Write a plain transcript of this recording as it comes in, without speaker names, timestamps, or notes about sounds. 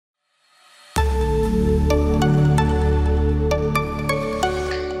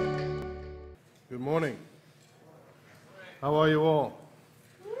How are you all?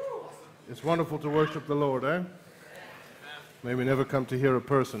 It's wonderful to worship the Lord, eh? May we never come to hear a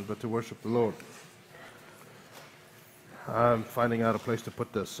person, but to worship the Lord. I'm finding out a place to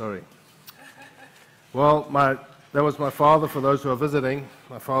put this, sorry. Well, that was my father, for those who are visiting.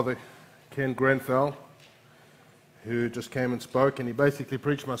 My father, Ken Grenfell, who just came and spoke, and he basically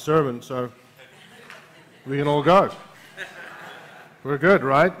preached my sermon, so we can all go. We're good,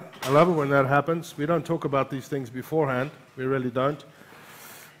 right? I love it when that happens. We don't talk about these things beforehand. We really don't.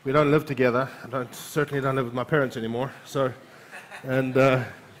 We don't live together. I certainly don't live with my parents anymore. And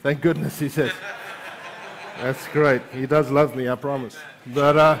thank goodness, he says. That's great. He does love me, I promise.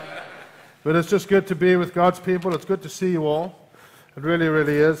 But it's just good to be with God's people. It's good to see you all. It really,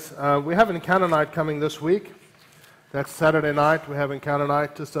 really is. We have Encounter Night coming this week. That's Saturday night. We have Encounter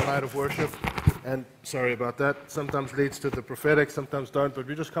Night, just a night of worship. And sorry about that. Sometimes leads to the prophetic, sometimes don't. But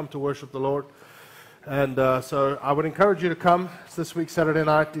we just come to worship the Lord. And so I would encourage you to come. It's this week, Saturday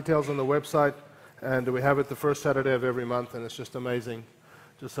night. Details on the website. And we have it the first Saturday of every month. And it's just amazing.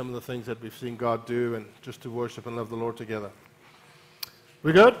 Just some of the things that we've seen God do. And just to worship and love the Lord together.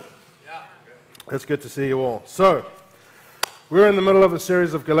 We good? Yeah. It's good to see you all. So, we're in the middle of a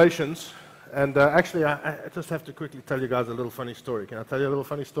series of Galatians. And actually, I just have to quickly tell you guys a little funny story. Can I tell you a little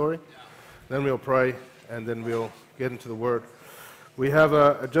funny story? Yeah. Then we'll pray, and then we'll get into the Word. We have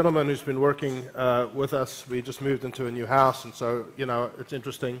a gentleman who's been working with us. We just moved into a new house, and so, you know, it's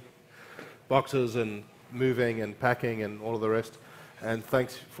interesting. Boxes and moving and packing and all of the rest. And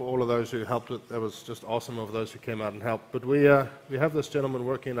thanks for all of those who helped with. That was just awesome of those who came out and helped. But we have this gentleman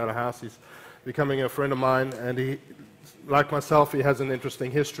working at our house. He's becoming a friend of mine, and he, like myself, he has an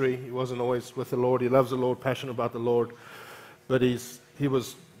interesting history. He wasn't always with the Lord. He loves the Lord, passionate about the Lord. But he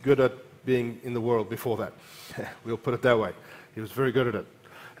was good at being in the world before that. We'll put it that way. He was very good at it.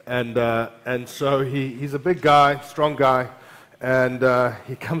 And so he's a big guy, strong guy, and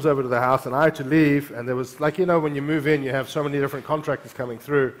he comes over to the house, and I had to leave, and there was, like, you know, when you move in, you have so many different contractors coming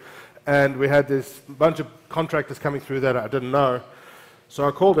through, and we had this bunch of contractors coming through that I didn't know. So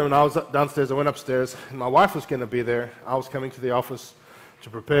I called him, and I was downstairs. I went upstairs, and my wife was going to be there. I was coming to the office to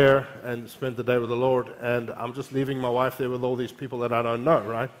prepare and spend the day with the Lord, and I'm just leaving my wife there with all these people that I don't know,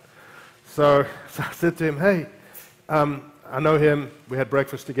 right? So I said to him, hey, I know him. We had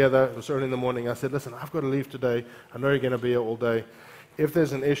breakfast together. It was early in the morning. I said, listen, I've got to leave today. I know you're going to be here all day. If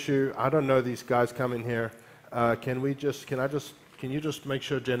there's an issue, I don't know these guys coming here. Can you just make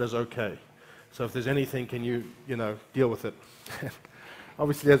sure Jenna's okay? So if there's anything, can you deal with it?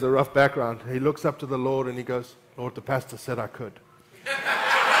 Obviously, he has a rough background. He looks up to the Lord and he goes, Lord, the pastor said I could.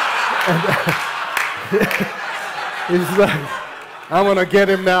 And, he's like, I want to get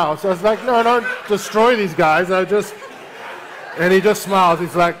him now. So I was like, no, don't destroy these guys. And he just smiles.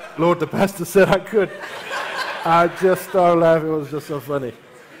 He's like, Lord, the pastor said I could. I just started laughing. It was just so funny.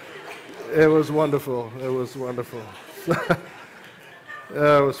 It was wonderful. It was wonderful. It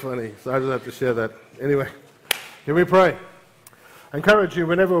was funny. So I just have to share that. Anyway, can we pray? I encourage you,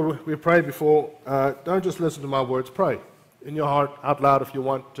 whenever we pray before, don't just listen to my words. Pray in your heart, out loud if you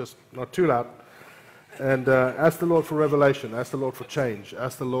want, just not too loud. And ask the Lord for revelation. Ask the Lord for change.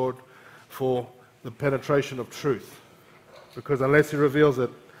 Ask the Lord for the penetration of truth. Because unless He reveals it,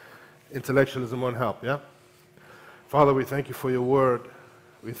 intellectualism won't help, yeah? Father, we thank You for Your Word.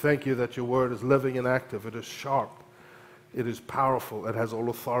 We thank You that Your Word is living and active. It is sharp. It is powerful. It has all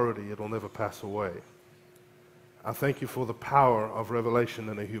authority. It will never pass away. I thank You for the power of revelation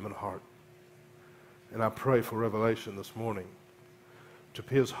in a human heart. And I pray for revelation this morning to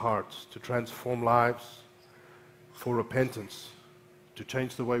pierce hearts, to transform lives, for repentance, to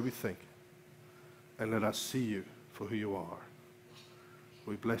change the way we think, and let us see You for who You are.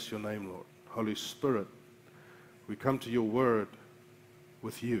 We bless Your name, Lord. Holy Spirit, we come to Your Word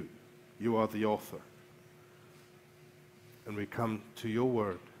with You. You are the author. And we come to Your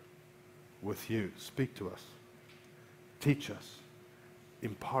Word with You. Speak to us. Teach us.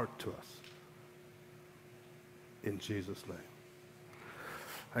 Impart to us. In Jesus' name.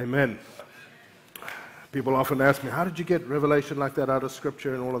 Amen. People often ask me, how did you get revelation like that out of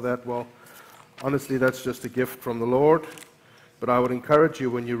Scripture and all of that? Well, honestly, that's just a gift from the Lord. But I would encourage you,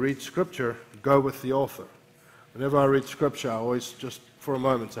 when you read Scripture, go with the author. Whenever I read Scripture, I always just, for a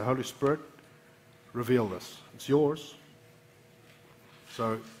moment, say, Holy Spirit, reveal this. It's Yours.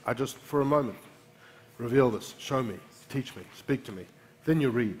 So I just, for a moment, reveal this. Show me. Teach me. Speak to me. Then you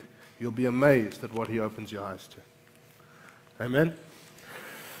read. You'll be amazed at what He opens your eyes to. Amen?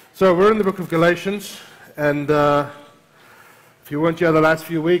 So we're in the book of Galatians, and if you weren't here the last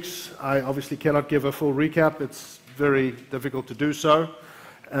few weeks, I obviously cannot give a full recap. It's very difficult to do so.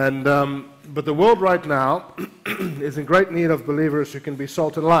 And, but the world right now is in great need of believers who can be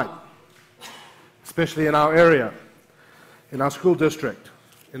salt and light, especially in our area, in our school district,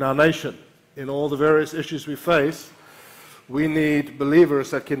 in our nation, in all the various issues we face. We need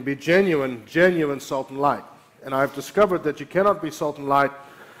believers that can be genuine salt and light. And I've discovered that you cannot be salt and light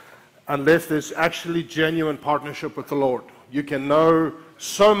unless there's actually genuine partnership with the Lord. You can know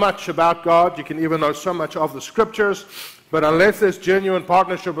so much about God, you can even know so much of the Scriptures, but unless there's genuine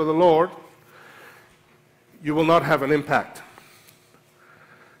partnership with the Lord, you will not have an impact.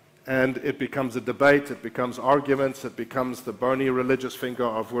 And it becomes a debate, it becomes arguments, it becomes the bony religious finger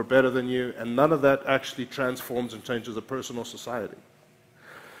of we're better than you, and none of that actually transforms and changes a person or society.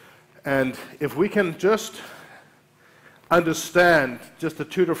 And if we can just understand just the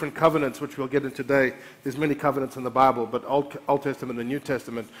two different covenants, which we'll get into today, there's many covenants in the Bible, but Old Testament and New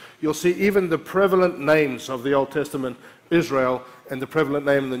Testament, you'll see even the prevalent names of the Old Testament, Israel, and the prevalent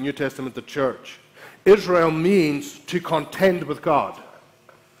name in the New Testament, the church. Israel means to contend with God.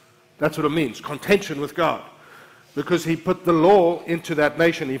 That's what it means, contention with God. Because he put the law into that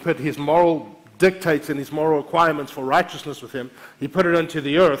nation. He put his moral dictates and his moral requirements for righteousness with him. He put it into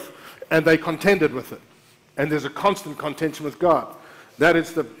the earth, and they contended with it. And there's a constant contention with God. That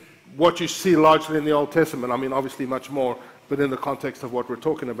is what you see largely in the Old Testament. I mean, obviously much more, but in the context of what we're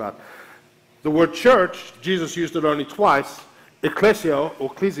talking about. The word church, Jesus used it only twice. Ecclesia,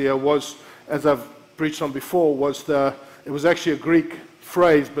 or ecclesia, was, as I've preached on before, it was actually a Greek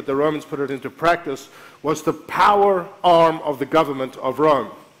phrase, but the Romans put it into practice, was the power arm of the government of Rome.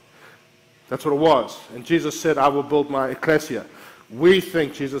 That's what it was. And Jesus said, I will build my ecclesia. We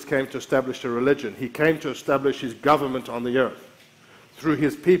think Jesus came to establish a religion. He came to establish his government on the earth through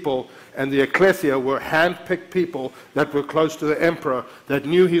his people, and the ecclesia were hand-picked people that were close to the emperor, that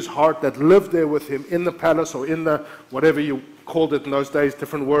knew his heart, that lived there with him in the palace or in the, whatever you called it in those days,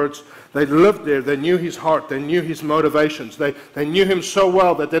 different words. They lived there, they knew his heart, they knew his motivations, they knew him so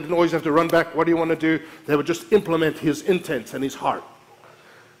well that they didn't always have to run back, what do you want to do? They would just implement his intents and his heart.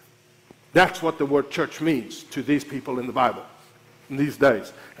 That's what the word church means to these people in the Bible in these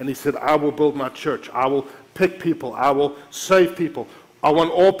days. And he said, I will build my church, I will pick people, I will save people. I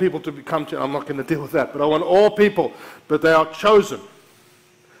want all people to become, I'm not going to deal with that, but I want all people, but they are chosen.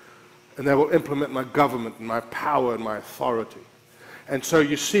 And they will implement my government and my power and my authority. And so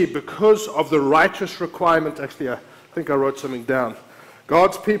you see, because of the righteous requirement, actually I think I wrote something down.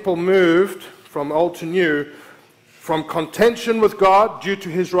 God's people moved from old to new, from contention with God due to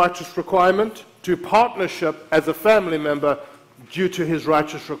his righteous requirement, to partnership as a family member due to his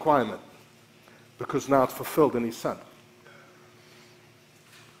righteous requirement. Because now it's fulfilled in his Son.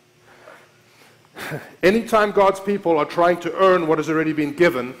 Anytime God's people are trying to earn what has already been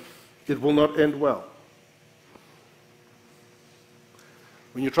given, it will not end well.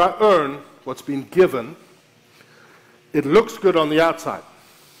 When you try to earn what's been given, it looks good on the outside.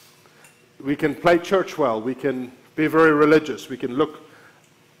 We can play church well, we can be very religious, we can look,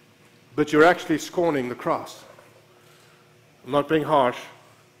 but you're actually scorning the cross. I'm not being harsh,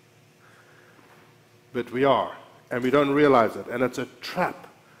 but we are, and we don't realize it, and it's a trap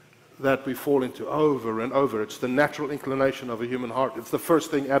that we fall into over and over. It's the natural inclination of a human heart. It's the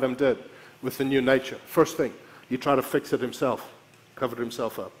first thing Adam did with the new nature. First thing, he tried to fix it himself, covered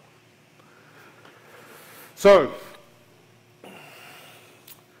himself up. So,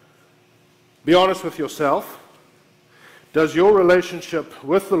 be honest with yourself. Does your relationship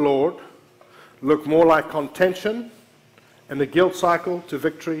with the Lord look more like contention and a guilt cycle to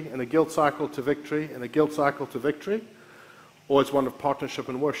victory, and a guilt cycle to victory, and a guilt cycle to victory, or it's one of partnership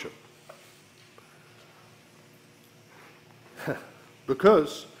and worship?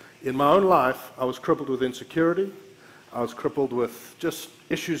 Because in my own life, I was crippled with insecurity. I was crippled with just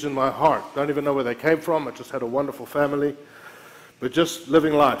issues in my heart. Don't even know where they came from. I just had a wonderful family, but just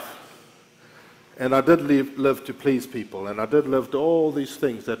living life. And I did live to please people, and I did live to all these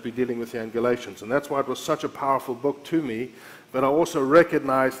things that we're dealing with here in Galatians. And that's why it was such a powerful book to me. But I also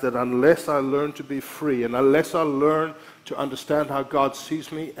recognize that unless I learn to be free, and unless I learn to understand how God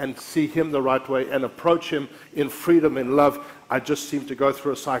sees me and see him the right way and approach him in freedom and love, I just seem to go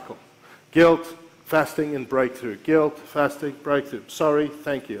through a cycle. Guilt, fasting, and breakthrough. Guilt, fasting, breakthrough. Sorry,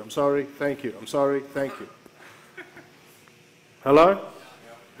 thank you. I'm sorry, thank you. I'm sorry, thank you. Hello?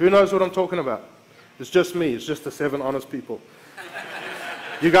 Who knows what I'm talking about? It's just me. It's just the 7 honest people.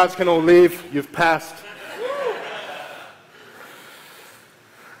 You guys can all leave. You've passed.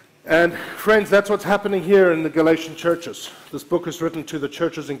 And friends, that's what's happening here in the Galatian churches. This book is written to the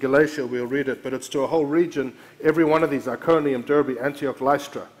churches in Galatia. We'll read it, but it's to a whole region. Every one of these, Iconium, Derbe, Antioch,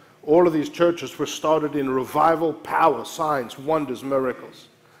 Lystra, all of these churches were started in revival, power, signs, wonders, miracles.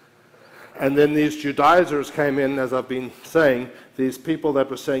 And then these Judaizers came in, as I've been saying, these people that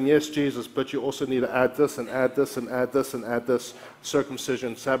were saying, yes, Jesus, but you also need to add this and add this and add this and add this,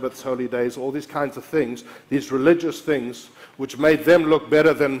 circumcision, Sabbaths, holy days, all these kinds of things, these religious things, which made them look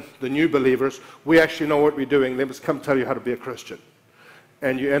better than the new believers. We actually know what we're doing. Let us come tell you how to be a Christian.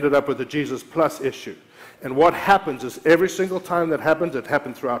 And you ended up with the Jesus plus issue. And what happens is every single time that happens, it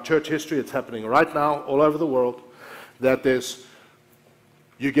happened throughout church history, it's happening right now all over the world, that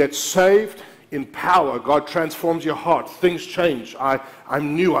you get saved in power. God transforms your heart. Things change.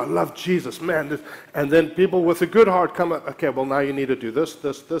 I'm new. I love Jesus. Man. And then people with a good heart come up, okay, well, now you need to do this.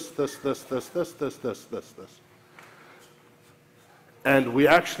 And we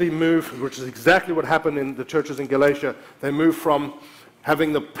actually move, which is exactly what happened in the churches in Galatia. They move from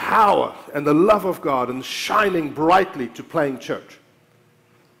having the power and the love of God and shining brightly to playing church,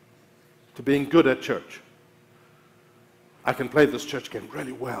 to being good at church. I can play this church game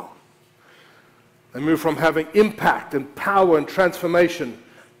really well. They move from having impact and power and transformation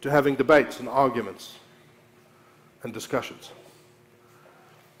to having debates and arguments and discussions.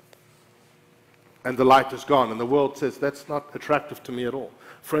 And the light is gone, and the world says, that's not attractive to me at all.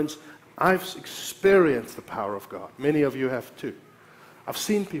 Friends, I've experienced the power of God. Many of you have too. I've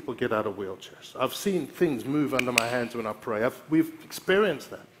seen people get out of wheelchairs. I've seen things move under my hands when I pray. We've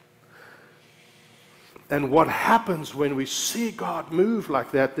experienced that. And what happens when we see God move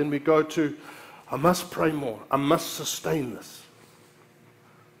like that, then we go to, I must pray more. I must sustain this.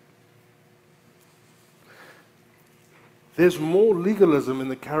 There's more legalism in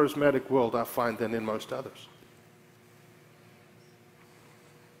the charismatic world, I find, than in most others.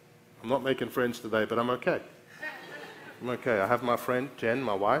 I'm not making friends today, but I'm okay. I'm okay. I have my friend, Jen,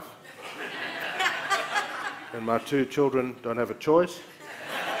 my wife. And my 2 children don't have a choice.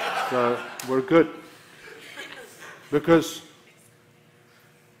 So we're good. Because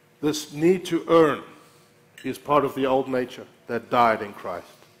this need to earn is part of the old nature that died in Christ.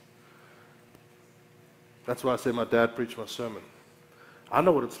 That's why I say my dad preached my sermon. I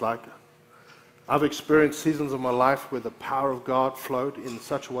know what it's like. I've experienced seasons of my life where the power of God flowed in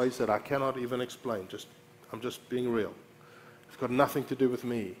such ways that I cannot even explain. I'm just being real. It's got nothing to do with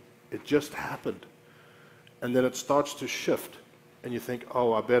me. It just happened. And then it starts to shift. And you think,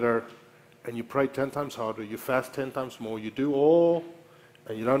 oh, I better... And you pray 10 times harder, you fast 10 times more, you do all,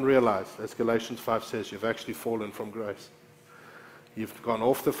 and you don't realize, as Galatians 5 says, you've actually fallen from grace. You've gone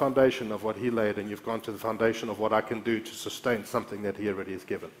off the foundation of what He laid, and you've gone to the foundation of what I can do to sustain something that He already has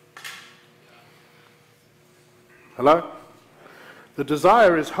given. Hello? The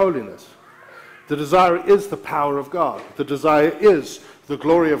desire is holiness. The desire is the power of God. The desire is the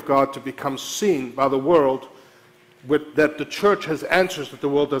glory of God to become seen by the world, that the church has answers that the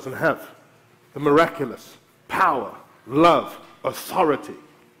world doesn't have. The miraculous, power, love, authority.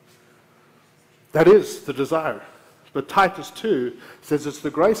 That is the desire. But Titus 2 says it's the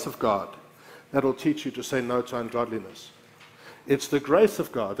grace of God that will teach you to say no to ungodliness. It's the grace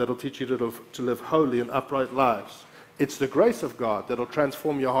of God that will teach you to live holy and upright lives. It's the grace of God that will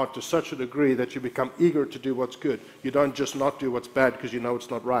transform your heart to such a degree that you become eager to do what's good. You don't just not do what's bad because you know it's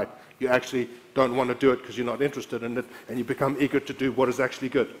not right. You actually don't want to do it because you're not interested in it, and you become eager to do what is actually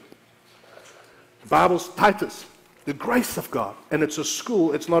good. The Bible's Titus, the grace of God. And it's a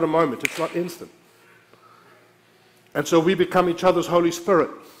school, it's not a moment, it's not instant. And so we become each other's Holy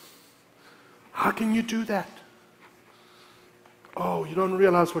Spirit. How can you do that? Oh, you don't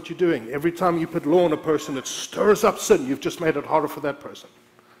realize what you're doing. Every time you put law on a person, it stirs up sin. You've just made it harder for that person.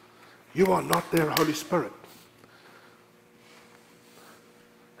 You are not their Holy Spirit.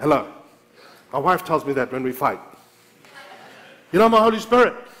 Hello. My wife tells me that when we fight. You're not my Holy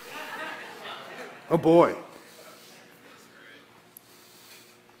Spirit. Oh boy.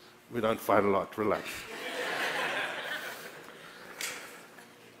 We don't fight a lot. Relax.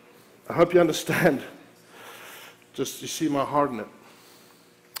 I hope you understand. Just you see my heart in it.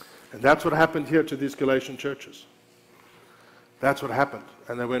 And that's what happened here to these Galatian churches. That's what happened.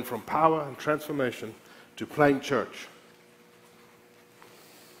 And they went from power and transformation to playing church.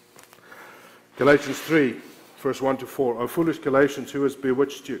 Galatians 3, verse 1 to 4. O foolish Galatians, who has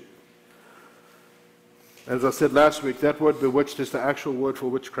bewitched you? As I said last week, that word bewitched is the actual word for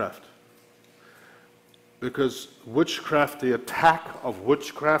witchcraft. Because witchcraft, the attack of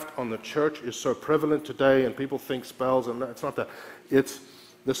witchcraft on the church is so prevalent today, and people think spells, and it's not that. It's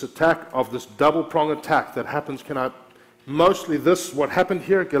this attack of this double-prong attack that happens. Mostly what happened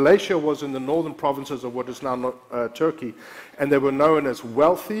here, Galatia was in the northern provinces of what is now Turkey, and they were known as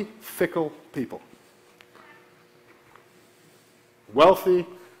wealthy, fickle people. Wealthy,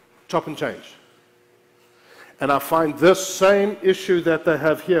 chop and change. And I find this same issue that they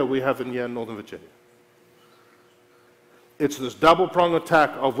have here, we have in here in Northern Virginia. It's this double-pronged attack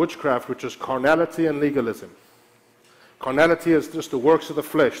of witchcraft, which is carnality and legalism. Carnality is just the works of the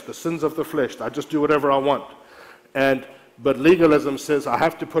flesh, the sins of the flesh. I just do whatever I want. But legalism says I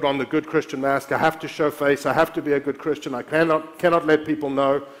have to put on the good Christian mask, I have to show face, I have to be a good Christian, I cannot let people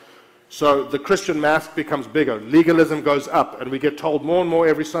know. So the Christian mask becomes bigger. Legalism goes up, and we get told more and more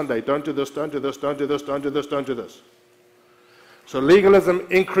every Sunday, don't do this, don't do this, don't do this, don't do this, don't do this. So legalism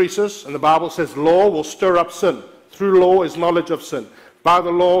increases, and the Bible says law will stir up sin. Through law is knowledge of sin. By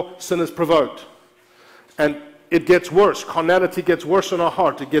the law, sin is provoked. And it gets worse. Carnality gets worse in our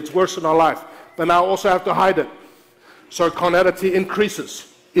heart. It gets worse in our life. But now I also have to hide it. So carnality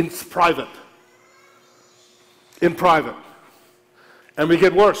increases in private. In private. And we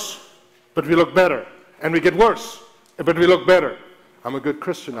get worse. But we look better. And we get worse. But we look better. I'm a good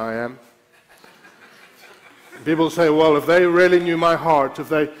Christian, I am. People say, well, if they really knew my heart,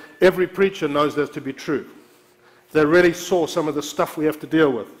 every preacher knows that to be true. They really saw some of the stuff we have to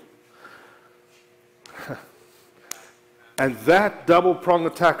deal with. And that double-pronged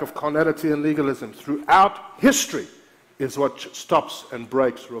attack of carnality and legalism throughout history is what stops and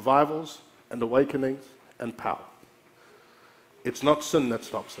breaks revivals and awakenings and power. It's not sin that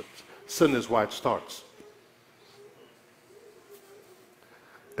stops it. Sin is why it starts.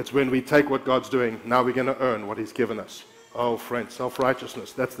 It's when we take what God's doing, now we're going to earn what He's given us. Oh, friend,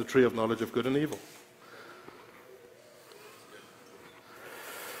 self-righteousness, that's the tree of knowledge of good and evil.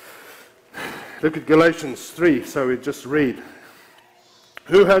 Look at Galatians 3, so we just read.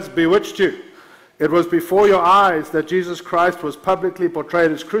 Who has bewitched you? It was before your eyes that Jesus Christ was publicly portrayed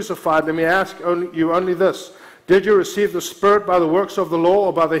as crucified. Let me ask you only this. Did you receive the Spirit by the works of the law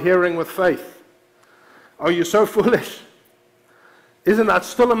or by the hearing with faith? Are you so foolish? Isn't that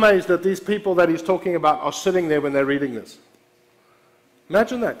still amazed that these people that he's talking about are sitting there when they're reading this?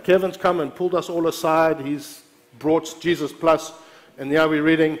 Imagine that. Kevin's come and pulled us all aside. He's brought Jesus Plus. And now we're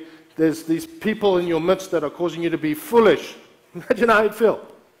reading, there's these people in your midst that are causing you to be foolish. Imagine how you'd feel.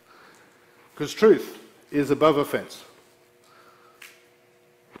 Because truth is above offense.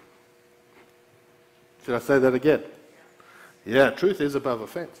 Should I say that again? Yeah, truth is above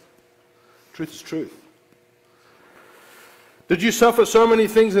offense. Truth is truth. Did you suffer so many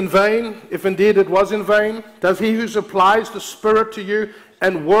things in vain, if indeed it was in vain? Does he who supplies the Spirit to you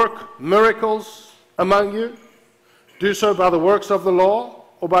and work miracles among you do so by the works of the law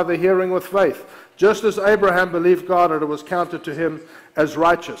or by the hearing with faith? Just as Abraham believed God and it was counted to him as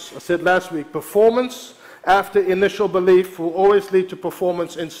righteous. I said last week, performance after initial belief will always lead to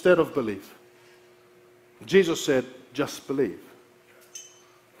performance instead of belief. Jesus said, just believe.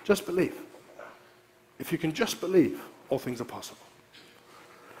 Just believe. If you can just believe, all things are possible.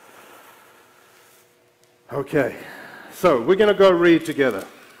 Okay, so we're going to go read together.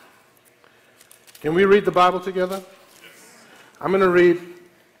 Can we read the Bible together? I'm going to read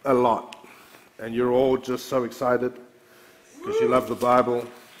a lot, and you're all just so excited because you love the Bible,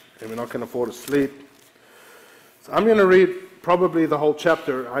 and we're not going to afford to sleep. So I'm going to read probably the whole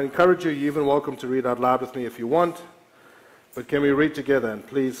chapter. I encourage you, you're even welcome to read out loud with me if you want, but can we read together? And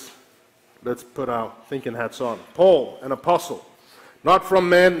please, let's put our thinking hats on. Paul, an apostle, not from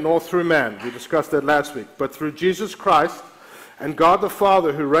men nor through man. We discussed that last week. But through Jesus Christ and God the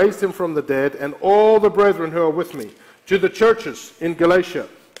Father who raised him from the dead and all the brethren who are with me, to the churches in Galatia.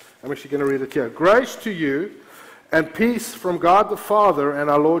 I'm actually going to read it here. Grace to you and peace from God the Father and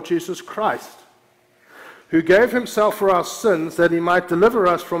our Lord Jesus Christ, who gave himself for our sins that he might deliver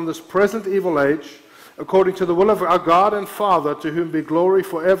us from this present evil age, according to the will of our God and Father, to whom be glory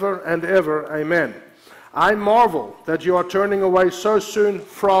forever and ever. Amen. I marvel that you are turning away so soon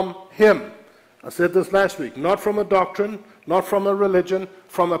from him. I said this last week. Not from a doctrine, not from a religion,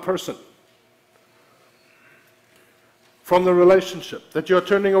 from a person. From the relationship. That you are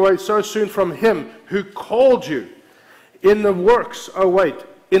turning away so soon from him who called you in the works,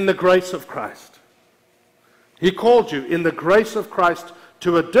 in the grace of Christ. He called you in the grace of Christ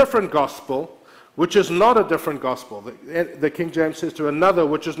to a different gospel, which is not a different gospel. The King James says to another,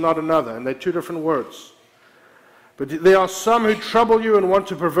 which is not another. And they're two different words. But there are some who trouble you and want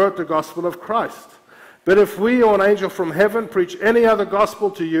to pervert the gospel of Christ. But if we or an angel from heaven preach any other gospel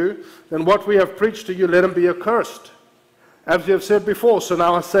to you than what we have preached to you, let him be accursed. As we have said before, so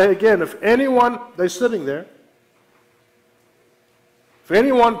now I say again, if anyone, they're sitting there, if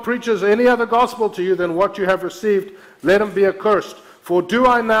anyone preaches any other gospel to you than what you have received, let him be accursed. For do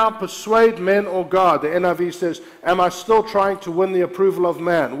I now persuade men or God? The NIV says, am I still trying to win the approval of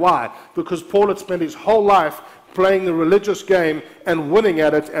man? Why? Because Paul had spent his whole life playing the religious game and winning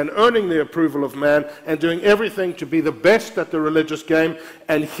at it and earning the approval of man and doing everything to be the best at the religious game.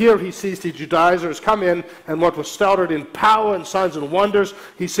 And here he sees the Judaizers come in, and what was started in power and signs and wonders,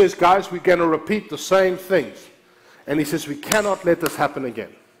 he says, guys, we're going to repeat the same things. And he says, we cannot let this happen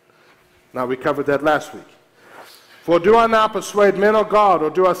again. Now, we covered that last week. For do I now persuade men of God, or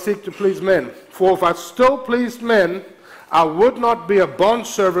do I seek to please men? For if I still pleased men, I would not be a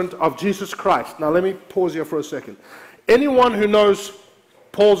bondservant of Jesus Christ. Now let me pause here for a second. Anyone who knows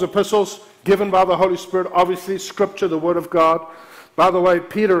Paul's epistles, given by the Holy Spirit, obviously Scripture, the Word of God. By the way,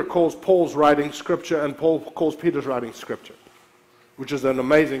 Peter calls Paul's writing Scripture, and Paul calls Peter's writing Scripture, which is an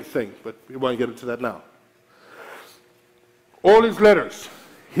amazing thing, but we won't get into that now. All his letters,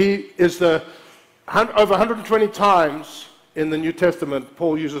 he is over 120 times in the New Testament,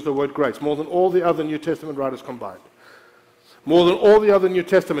 Paul uses the word grace, more than all the other New Testament writers combined. More than all the other New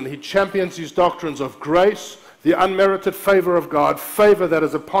Testament, he champions these doctrines of grace, the unmerited favor of God, favor that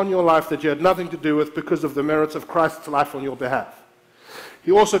is upon your life that you had nothing to do with because of the merits of Christ's life on your behalf.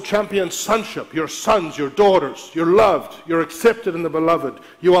 He also champions sonship. You're sons, you're daughters, you're loved, you're accepted in the beloved,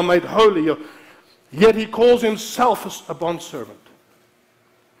 you are made holy. Yet he calls himself a bondservant.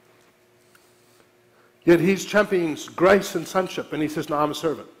 Yet he champions grace and sonship, and he says, no, I'm a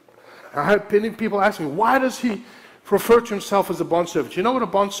servant. I had many people ask me, why does he refer to himself as a bondservant? You know what a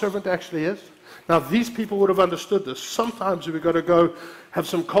bondservant actually is? Now, these people would have understood this. Sometimes we've got to go have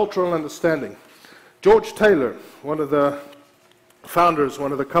some cultural understanding. George Taylor, one of the founders,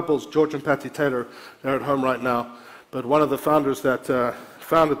 one of the couples, George and Patty Taylor, they're at home right now, but one of the founders that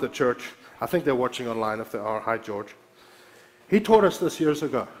founded the church, I think they're watching online. If they are, hi, George. He taught us this years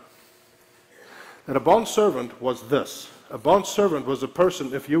ago, that a bondservant was this. A bondservant was a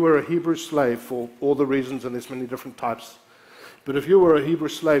person, if you were a Hebrew slave, for all the reasons, and there's many different types, but if you were a Hebrew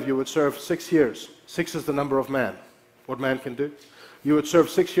slave, you would serve 6 years. 6 is the number of man, what man can do. You would serve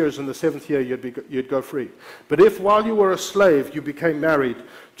 6 years, in the 7th year you'd go free. But if while you were a slave, you became married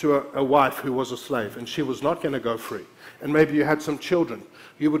to a wife who was a slave, and she was not going to go free, and maybe you had some children,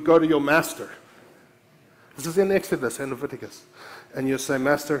 you would go to your master. This is in Exodus and Leviticus. And you say,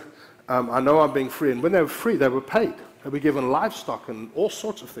 Master, I know I'm being free. And when they were free, they were paid. They were given livestock and all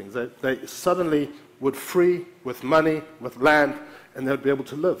sorts of things. They suddenly would free with money, with land, and they'd be able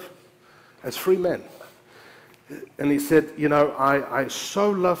to live as free men. And he said, you know, I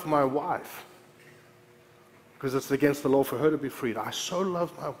so love my wife, because it's against the law for her to be freed. I so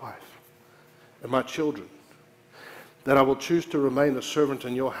love my wife and my children that I will choose to remain a servant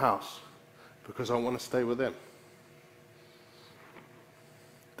in your house because I want to stay with them.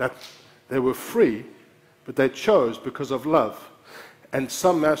 That they were free, but they chose because of love. And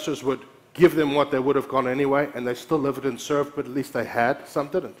some masters would give them what they would have gone anyway, and they still lived and served, but at least they had. Some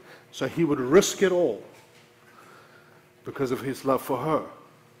didn't. So he would risk it all because of his love for her.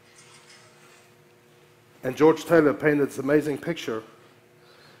 And George Taylor painted this amazing picture,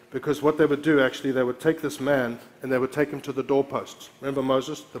 because what they would do, actually, they would take this man and they would take him to the doorposts. Remember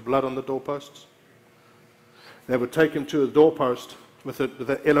Moses, the blood on the doorposts? They would take him to the doorpost with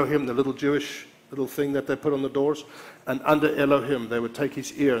the Elohim, the little Jewish little thing that they put on the doors, and under Elohim they would take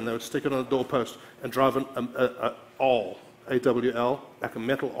his ear and they would stick it on the doorpost and drive an awl, A-W-L, like a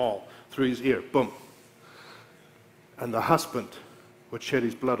metal awl, through his ear, boom. And the husband would shed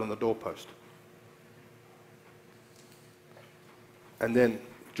his blood on the doorpost. And then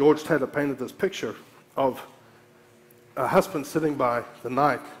George Taylor painted this picture of a husband sitting by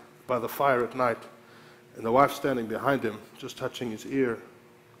the fire at night, and the wife standing behind him, just touching his ear,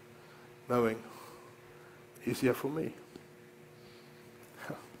 knowing he's here for me.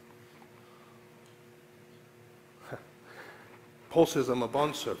 Paul says, I'm a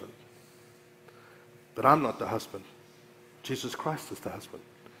bondservant, but I'm not the husband. Jesus Christ is the husband,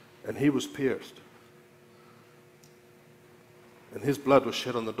 and he was pierced, and his blood was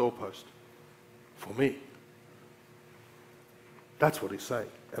shed on the doorpost for me. That's what he's saying.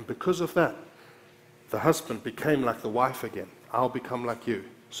 And because of that, the husband became like the wife again. I'll become like you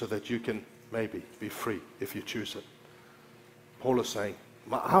so that you can maybe be free if you choose it. Paul is saying,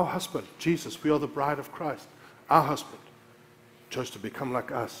 our husband, Jesus, we are the bride of Christ. Our husband chose to become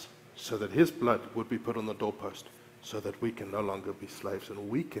like us so that his blood would be put on the doorpost so that we can no longer be slaves and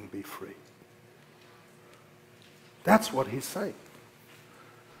we can be free. That's what he's saying.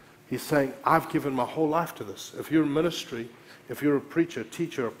 He's saying, I've given my whole life to this. If you're in ministry, if you're a preacher,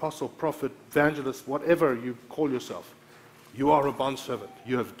 teacher, apostle, prophet, evangelist, whatever you call yourself, you are a bondservant.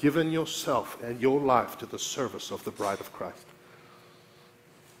 You have given yourself and your life to the service of the bride of Christ.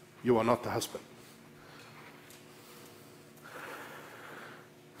 You are not the husband.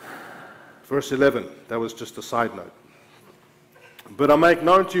 Verse 11, that was just a side note. But I make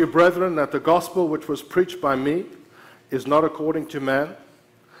known to you, brethren, that the gospel which was preached by me is not according to man.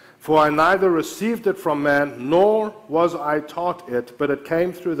 For I neither received it from man, nor was I taught it, but it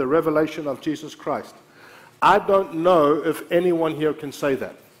came through the revelation of Jesus Christ. I don't know if anyone here can say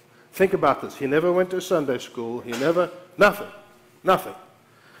that. Think about this. He never went to Sunday school. Nothing.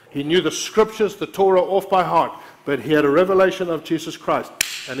 He knew the scriptures, the Torah off by heart, but he had a revelation of Jesus Christ,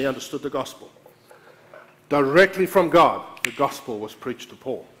 and he understood the gospel. Directly from God, the gospel was preached to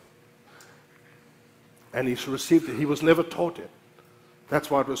Paul. And he received it. He was never taught it. That's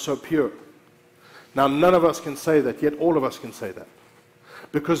why it was so pure. Now, none of us can say that, yet all of us can say that.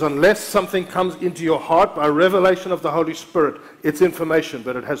 Because unless something comes into your heart by revelation of the Holy Spirit, it's information,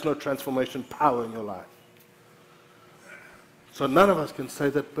 but it has no transformation power in your life. So none of us can say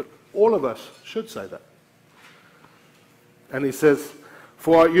that, but all of us should say that. And he says,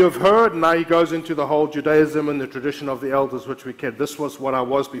 for you have heard, now he goes into the whole Judaism and the tradition of the elders which we kept. This was what I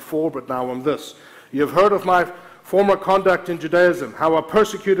was before, but now I'm this. You have heard of my former conduct in Judaism, how I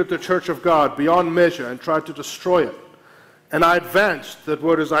persecuted the church of God beyond measure and tried to destroy it. And I advanced, that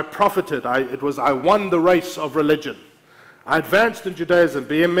word is I profited, I won the race of religion. I advanced in Judaism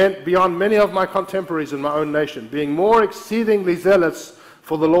beyond many of my contemporaries in my own nation, being more exceedingly zealous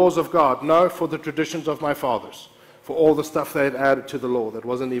for the laws of God, no, for the traditions of my fathers, for all the stuff they had added to the law that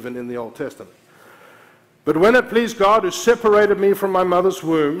wasn't even in the Old Testament. But when it pleased God, who separated me from my mother's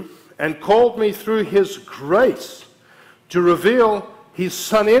womb and called me through his grace to reveal his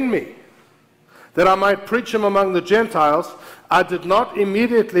Son in me, that I might preach him among the Gentiles, I did not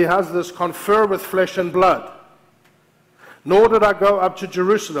immediately as this confer with flesh and blood. Nor did I go up to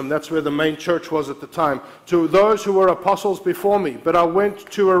Jerusalem, that's where the main church was at the time, to those who were apostles before me, but I went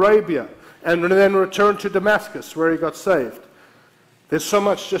to Arabia and then returned to Damascus, where he got saved. There's so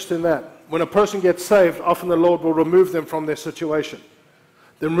much just in that. When a person gets saved, often the Lord will remove them from their situation.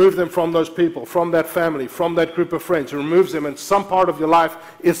 Then remove them from those people, from that family, from that group of friends. He removes them, and some part of your life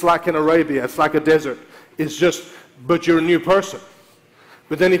is like in Arabia. It's like a desert. It's just, but you're a new person.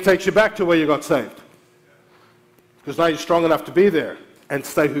 But then he takes you back to where you got saved. Because now you're strong enough to be there and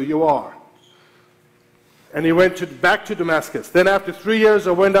stay who you are. And he went back to Damascus. Then after 3 years,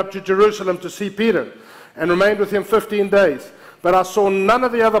 I went up to Jerusalem to see Peter and remained with him 15 days. But I saw none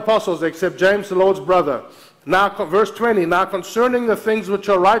of the other apostles except James, the Lord's brother. Now, verse 20, now concerning the things which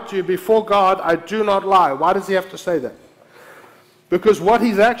are right to you before God, I do not lie. Why does he have to say that? Because what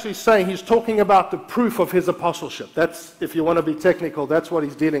he's actually saying, he's talking about the proof of his apostleship. That's, if you want to be technical, that's what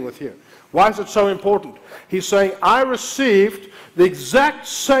he's dealing with here. Why is it so important? He's saying, I received the exact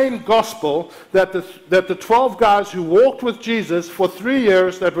same gospel that the 12 guys who walked with Jesus for 3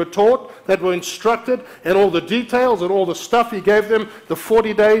 years, that were taught, that were instructed, and all the details and all the stuff he gave them, the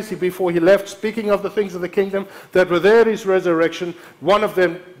 40 days before he left, speaking of the things of the kingdom, that were there at his resurrection. One of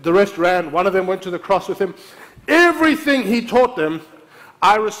them, the rest ran, one of them went to the cross with him. Everything he taught them,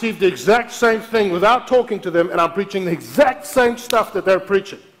 I received the exact same thing without talking to them, and I'm preaching the exact same stuff that they're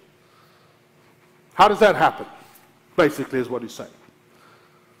preaching. How does that happen? Basically is what he's saying.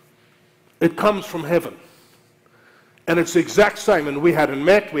 It comes from heaven. And it's the exact same. And we hadn't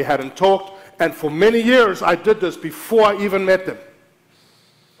met, we hadn't talked, and for many years I did this before I even met them.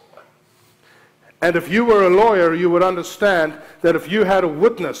 And if you were a lawyer, you would understand that if you had a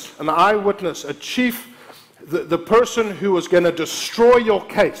witness, an eyewitness, a chief, the person who was going to destroy your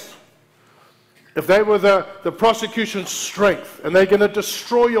case, if they were the prosecution's strength, and they're going to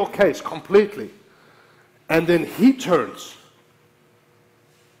destroy your case completely, and then he turns,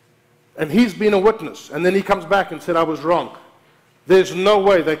 and he's been a witness, and then he comes back and said, I was wrong. There's no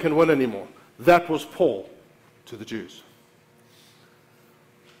way they can win anymore. That was Paul to the Jews.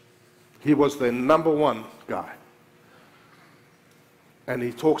 He was their number one guy. And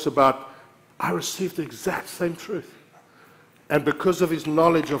he talks about, I received the exact same truth. And because of his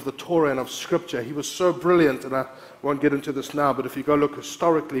knowledge of the Torah and of Scripture, he was so brilliant, and I won't get into this now, but if you go look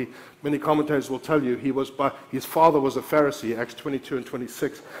historically, many commentators will tell you his father was a Pharisee, Acts 22 and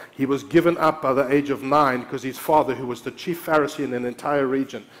 26. He was given up by the age of 9 because his father, who was the chief Pharisee in an entire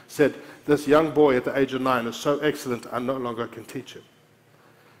region, said, this young boy at the age of 9 is so excellent, I no longer can teach him.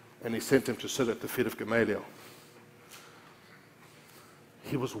 And he sent him to sit at the feet of Gamaliel.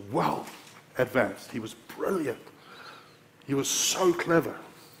 He was well advanced. He was brilliant. He was so clever,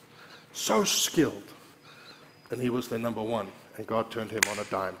 so skilled, and he was their number one. And God turned him on a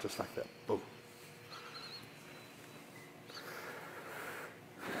dime just like that. Boom.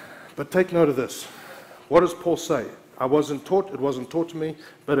 But take note of this. What does Paul say? It wasn't taught to me,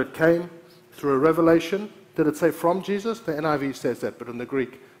 but it came through a revelation Did it say from Jesus? The NIV says that, but in the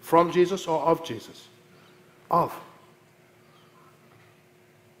Greek, from Jesus or of Jesus? Of.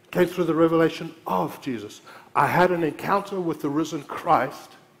 Came through the revelation of Jesus. I had an encounter with the risen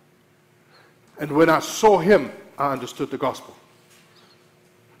Christ, and when I saw him, I understood the gospel.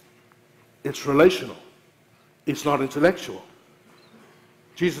 It's relational. It's not intellectual.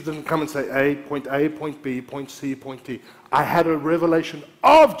 Jesus didn't come and say A, point B, point C, point D. I had a revelation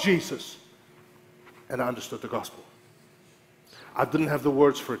of Jesus, and I understood the gospel. I didn't have the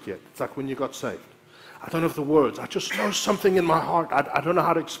words for it yet. It's like when you got saved. I don't have the words. I just know something in my heart. I don't know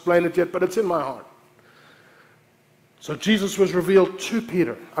how to explain it yet, but it's in my heart. So Jesus was revealed to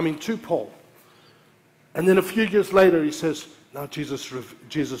Paul. And then a few years later, he says, now Jesus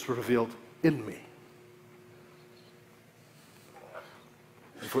revealed in me.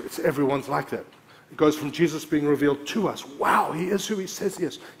 Everyone's like that. It goes from Jesus being revealed to us. Wow, he is who he says he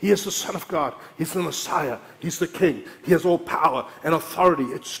is. He is the Son of God. He's the Messiah. He's the King. He has all power and authority.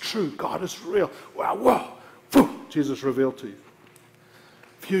 It's true. God is real. Wow, whoa. Boom, Jesus revealed to you.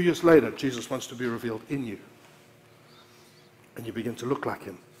 A few years later, Jesus wants to be revealed in you. And you begin to look like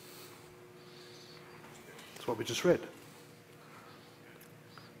him. That's what we just read.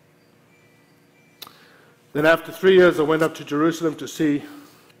 Then after 3 years, I went up to Jerusalem to see...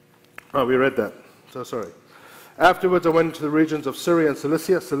 Oh, we read that. So sorry. Afterwards, I went into the regions of Syria and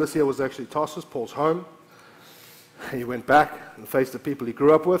Cilicia. Cilicia was actually Tarsus, Paul's home. He went back and faced the people he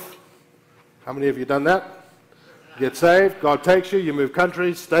grew up with. How many of you done that? You get saved, God takes you, you move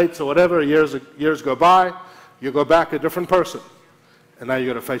countries, states, or whatever. Years go by, you go back a different person. And now you've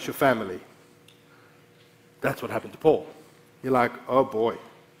got to face your family. That's what happened to Paul. You're like, oh boy.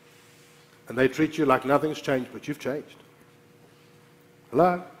 And they treat you like nothing's changed, but you've changed.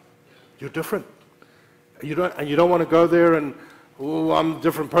 Hello? You're different. And you don't want to go there and, oh, I'm a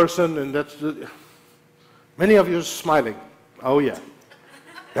different person, and that's... Many of you are smiling. Oh, yeah.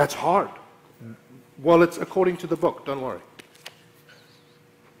 That's hard. Well, it's according to the book. Don't worry.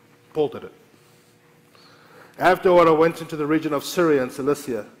 Paul did it. Afterward, I went into the region of Syria and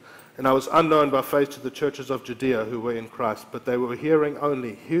Cilicia, and I was unknown by face to the churches of Judea who were in Christ, but they were hearing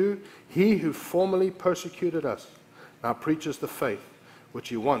only, he who formerly persecuted us now preaches the faith which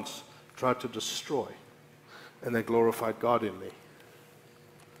he once tried to destroy, and they glorified God in me.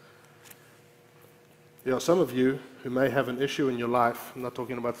 You know, some of you who may have an issue in your life, I'm not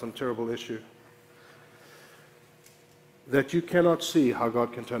talking about some terrible issue, that you cannot see how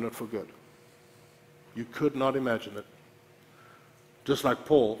God can turn it for good. You could not imagine it. Just like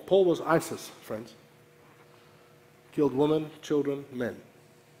Paul. Paul was ISIS, friends. Killed women, children, men.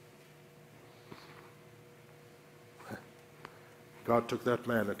 God took that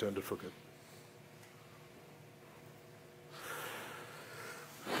man and turned it for good.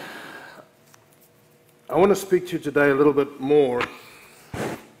 I want to speak to you today a little bit more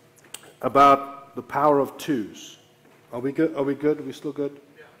about the power of twos. Are we good? Are we good? Are we still good?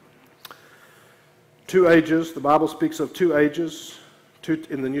 Yeah. 2 ages. The Bible speaks of 2 ages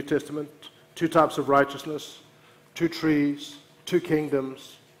in the New Testament. 2 types of righteousness. 2 trees. 2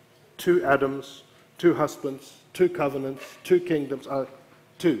 kingdoms. 2 Adams. 2 husbands. 2 covenants. 2 kingdoms.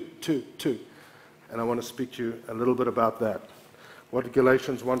 2. And I want to speak to you a little bit about that. What did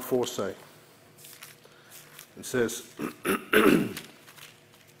Galatians 1:4 say? It says,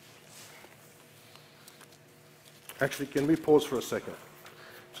 actually, can we pause for a second?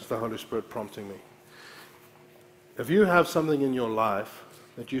 Just the Holy Spirit prompting me. If you have something in your life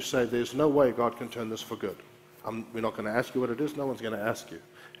that you say, there's no way God can turn this for good. We're not going to ask you what it is. No one's going to ask you.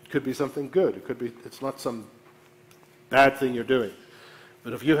 It could be something good. It could be, it's not some bad thing you're doing.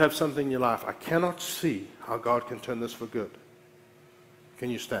 But if you have something in your life, I cannot see how God can turn this for good. Can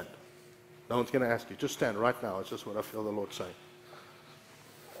you stand? No one's going to ask you. Just stand right now. It's just what I feel the Lord saying.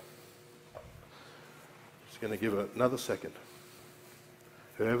 Just going to give it another second.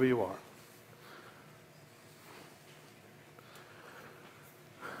 Whoever you are.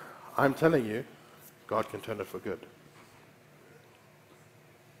 I'm telling you, God can turn it for good.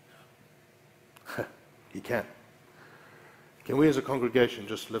 He can. Can we as a congregation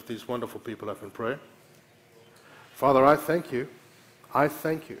just lift these wonderful people up in prayer? Father, I thank you. I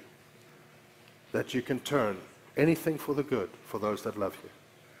thank you that you can turn anything for the good for those that love you.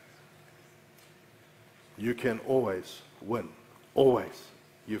 You can always win. Always.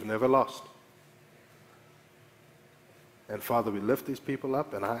 You've never lost. And Father, we lift these people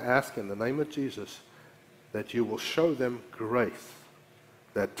up, and I ask in the name of Jesus that you will show them grace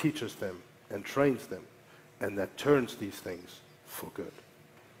that teaches them and trains them and that turns these things for good.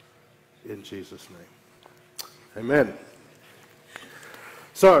 In Jesus' name. Amen.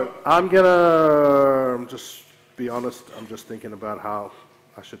 So I'm going to just be honest. I'm just thinking about how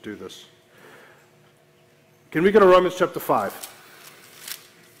I should do this. Can we go to Romans chapter 5?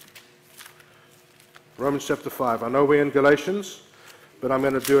 Romans chapter 5. I know we're in Galatians, but I'm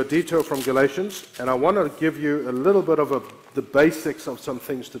going to do a detour from Galatians, and I want to give you a little bit of the basics of some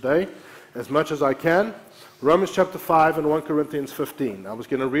things today, as much as I can. Romans chapter 5 and 1 Corinthians 15. I was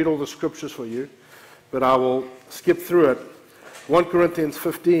going to read all the scriptures for you, but I will skip through it. 1 Corinthians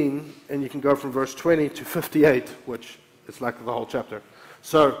 15, and you can go from verse 20 to 58, which is like the whole chapter.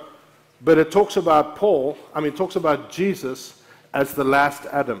 So, but it talks about it talks about Jesus as the last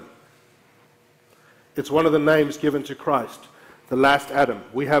Adam. It's one of the names given to Christ, the last Adam.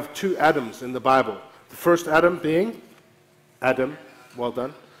 We have two Adams in the Bible. The first Adam being Adam, well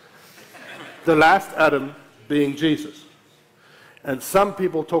done. The last Adam being Jesus. And some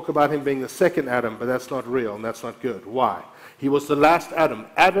people talk about him being the second Adam, but that's not real and that's not good. Why? He was the last Adam.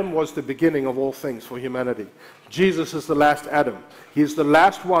 Adam was the beginning of all things for humanity. Jesus is the last Adam. He is the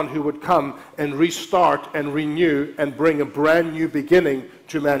last one who would come and restart and renew and bring a brand new beginning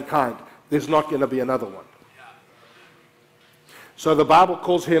to mankind. There's not going to be another one. So the Bible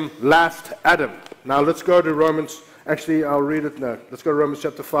calls him last Adam. Now let's go to Romans. Actually, I'll read it now. Let's go to Romans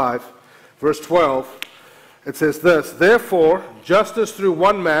chapter 5, verse 12. It says this: Therefore, just as through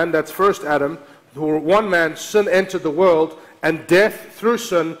one man, that's first Adam, through one man sin entered the world, and death through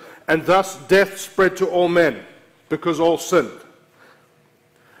sin, and thus death spread to all men, because all sinned.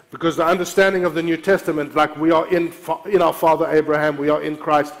 Because the understanding of the New Testament, like we are in our father Abraham, we are in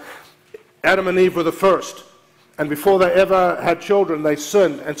Christ. Adam and Eve were the first, and before they ever had children, they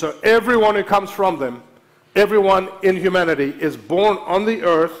sinned. And so everyone who comes from them, everyone in humanity, is born on the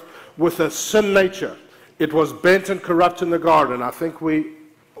earth with a sin nature. It was bent and corrupt in the garden. I think we're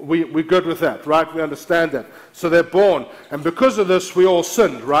good with that, right? We understand that. So they're born, and because of this, we all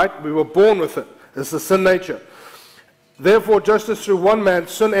sinned, right? We were born with it. It's the sin nature. Therefore, just as through one man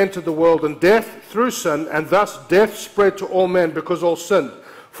sin entered the world, and death through sin, and thus death spread to all men because all sinned.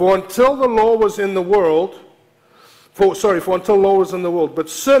 For until the law was in the world, until law was in the world,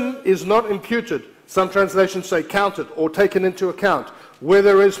 but sin is not imputed. Some translations say counted or taken into account, where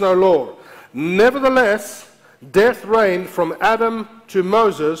there is no law. Nevertheless, death reigned from Adam to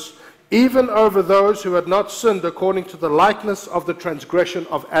Moses, even over those who had not sinned according to the likeness of the transgression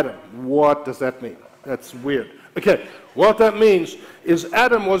of Adam. What does that mean? That's weird. Okay, what that means is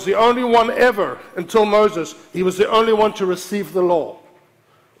Adam was the only one ever, until Moses, he was the only one to receive the law.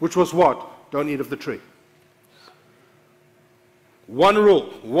 Which was what? Don't eat of the tree. One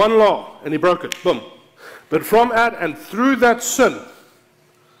rule, one law, and he broke it. Boom. But from Adam, and through that sin,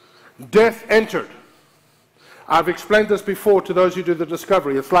 death entered. I've explained this before to those who do the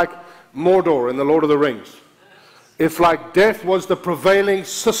discovery. It's like Mordor in the Lord of the Rings. It's like death was the prevailing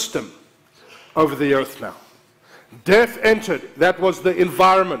system over the earth now. Death entered. That was the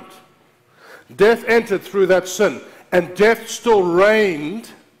environment. Death entered through that sin. And death still reigned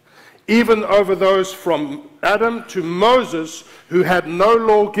even over those from Adam to Moses who had no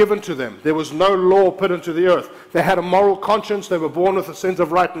law given to them. There was no law put into the earth. They had a moral conscience. They were born with a sense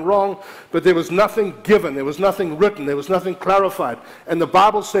of right and wrong, but there was nothing given. There was nothing written. There was nothing clarified. And the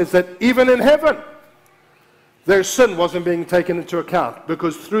Bible says that even in heaven, their sin wasn't being taken into account,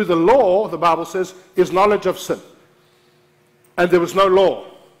 because through the law, the Bible says, is knowledge of sin. And there was no law.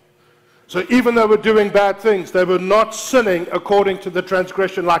 So even though they were doing bad things, they were not sinning according to the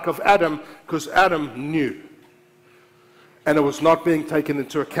transgression like of Adam, because Adam knew. And it was not being taken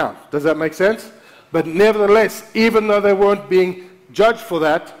into account. Does that make sense? But nevertheless, even though they weren't being judged for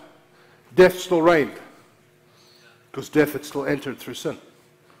that, death still reigned. Because death had still entered through sin.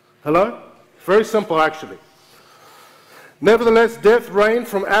 Hello? Very simple, actually. Nevertheless, death reigned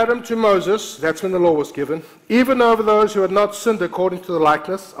from Adam to Moses, that's when the law was given, even over those who had not sinned according to the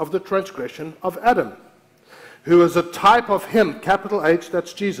likeness of the transgression of Adam, who is a type of him, capital H,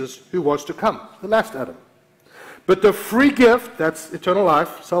 that's Jesus, who was to come, the last Adam. But the free gift, that's eternal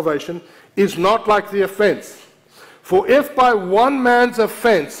life, salvation, is not like the offense. For if by one man's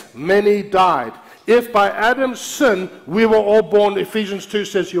offense many died, if by Adam's sin we were all born, Ephesians 2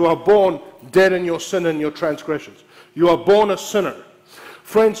 says you are born dead in your sin and your transgressions. You are born a sinner.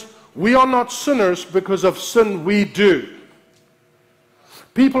 Friends, we are not sinners because of sin we do.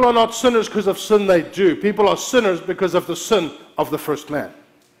 People are not sinners because of sin they do. People are sinners because of the sin of the first man.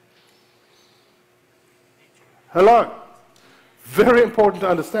 Hello? Very important to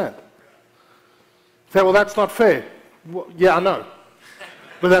understand. Say, well, that's not fair. Well, yeah, I know.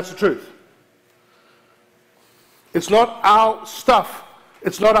 But that's the truth. It's not our stuff.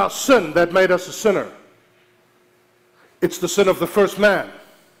 It's not our sin that made us a sinner. It's the sin of the first man.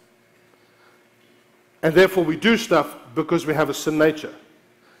 And therefore we do stuff because we have a sin nature.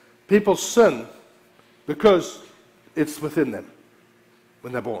 People sin because it's within them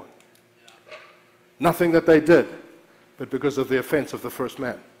when they're born. Nothing that they did, but because of the offense of the first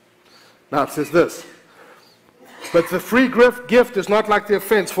man. Now it says this, but the free gift is not like the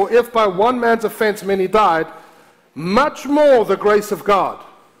offense, for if by one man's offense many died, much more the grace of God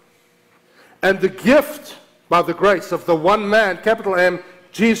and the gift by the grace of the one man, capital M,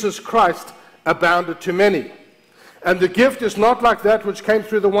 Jesus Christ, abounded to many. And the gift is not like that which came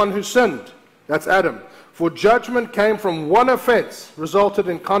through the one who sinned, that's Adam. For judgment came from one offense, resulted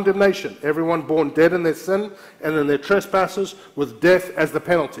in condemnation. Everyone born dead in their sin and in their trespasses, with death as the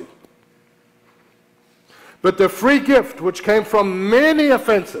penalty. But the free gift which came from many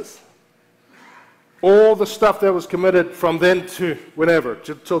offenses, all the stuff that was committed from then to whenever,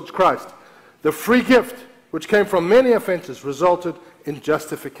 till Christ, the free gift which came from many offenses resulted in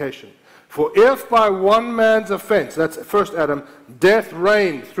justification. For if by one man's offense, that's first Adam, death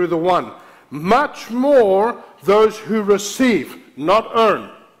reigned through the one, much more those who receive, not earn,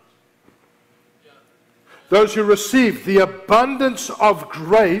 those who receive the abundance of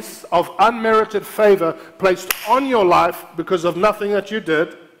grace, of unmerited favor placed on your life because of nothing that you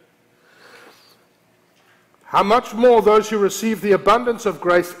did, how much more those who receive the abundance of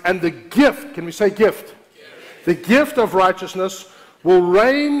grace and the gift, can we say gift? The gift of righteousness will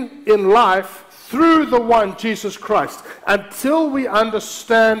reign in life through the one, Jesus Christ, until we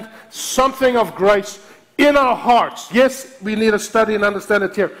understand something of grace in our hearts. Yes, we need to study and understand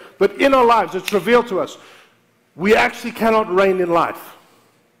it here, but in our lives, it's revealed to us. We actually cannot reign in life.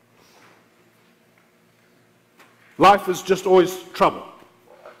 Life is just always trouble.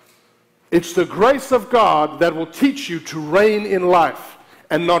 It's the grace of God that will teach you to reign in life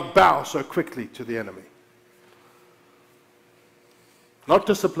and not bow so quickly to the enemy. Not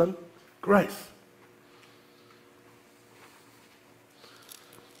discipline, grace.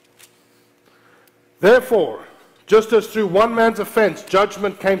 Therefore, just as through one man's offense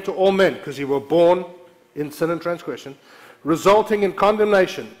judgment came to all men, because you were born in sin and transgression, resulting in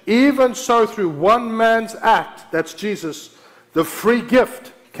condemnation, even so through one man's act, that's Jesus, the free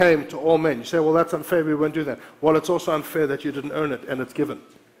gift came to all men. You say, well, that's unfair, we won't do that. Well, it's also unfair that you didn't earn it and it's given.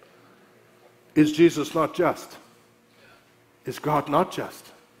 Is Jesus not just? Is God not just?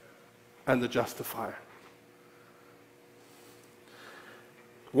 And the justifier.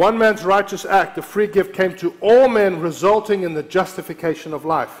 One man's righteous act, the free gift, came to all men, resulting in the justification of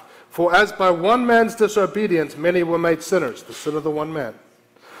life. For as by one man's disobedience many were made sinners, the sin of the one man,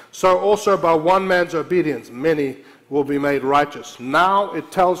 so also by one man's obedience many will be made righteous. Now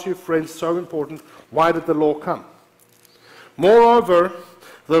it tells you, friends, so important, why did the law come? Moreover,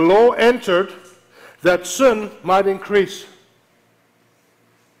 the law entered that sin might increase.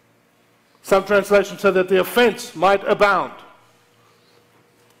 Some translations say that the offense might abound.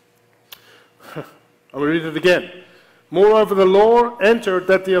 I will read it again. Moreover, the law entered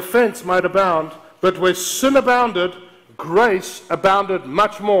that the offense might abound, but where sin abounded, grace abounded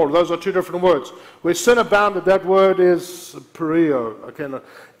much more. Those are two different words. Where sin abounded, that word is perio,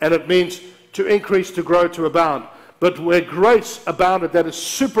 and it means to increase, to grow, to abound. But where grace abounded, that is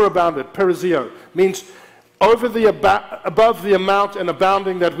superabounded, perizio, means over the above the amount and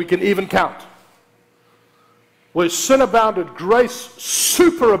abounding that we can even count. Where sin abounded, grace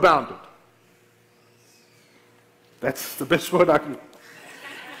superabounded. That's the best word I can.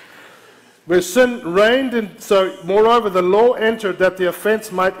 Where sin reigned, so moreover the law entered that the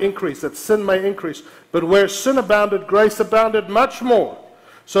offense might increase, that sin may increase. But where sin abounded, grace abounded much more.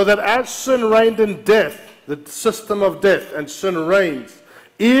 So that as sin reigned in death, the system of death, and sin reigns,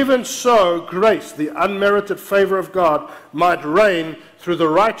 even so grace, the unmerited favor of God, might reign through the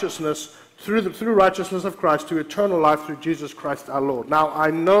righteousness, through righteousness of Christ, to eternal life through Jesus Christ our Lord. Now I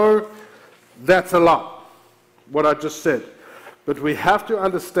know that's a lot, what I just said. But we have to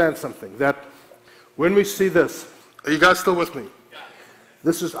understand something, that when we see this, are you guys still with me?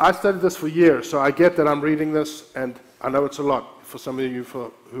 I studied this for years, so I get that I'm reading this, and I know it's a lot for some of you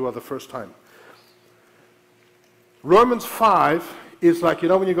who are the first time. Romans 5 is like,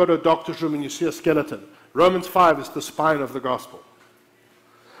 when you go to a doctor's room and you see a skeleton. Romans 5 is the spine of the gospel.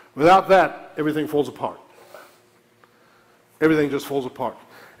 Without that, everything falls apart. Everything just falls apart.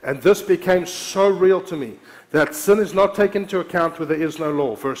 And this became so real to me, that sin is not taken into account where there is no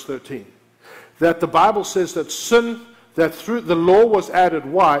law, verse 13. That the Bible says that that through the law was added,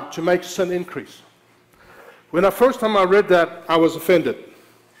 why? To make sin increase. When the first time I read that, I was offended.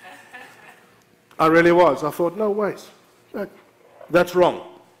 I really was. I thought, no ways. That's wrong.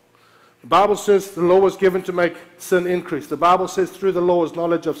 The Bible says the law was given to make sin increase. The Bible says through the law was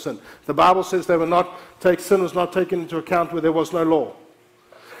knowledge of sin. The Bible says sin was not taken into account where there was no law.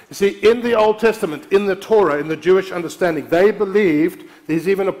 You see, in the Old Testament, in the Torah, in the Jewish understanding, they believed, there's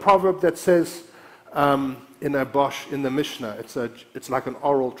even a proverb that says, in a Bosch, in the Mishnah, it's like an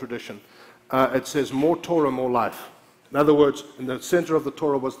oral tradition. It says, more Torah, more life. In other words, in the center of the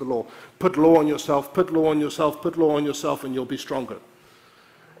Torah was the law. Put law on yourself, put law on yourself, put law on yourself, and you'll be stronger.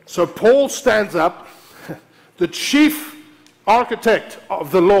 So Paul stands up, the chief architect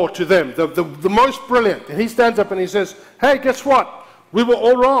of the law to them, the most brilliant, and he stands up and he says, hey, guess what? We were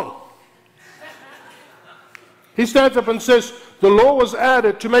all wrong. He stands up and says, the law was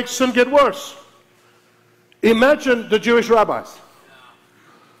added to make sin get worse. Imagine the Jewish rabbis.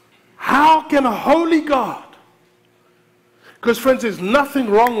 How can a holy God? Because friends, there's nothing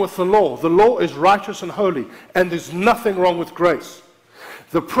wrong with the law. The law is righteous and holy, and there's nothing wrong with grace.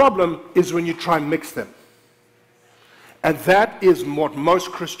 The problem is when you try and mix them. And that is what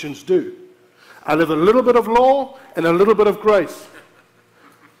most Christians do. I live a little bit of law and a little bit of grace.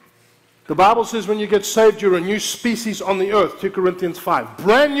 The Bible says when you get saved, you're a new species on the earth, 2 Corinthians 5.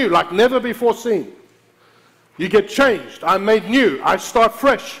 Brand new, like never before seen. You get changed. I'm made new. I start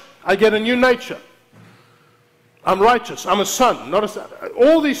fresh. I get a new nature. I'm righteous. I'm a son, not a son.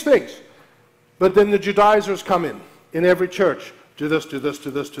 All these things. But then the Judaizers come in every church. Do this, do this,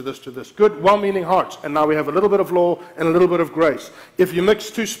 do this, do this, do this. Good, well-meaning hearts. And now we have a little bit of law and a little bit of grace. If you mix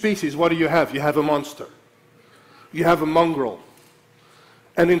two species, what do you have? You have a monster. You have a mongrel.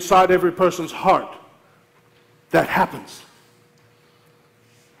 And inside every person's heart, that happens.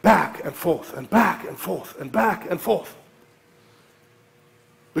 Back and forth, and back and forth, and back and forth.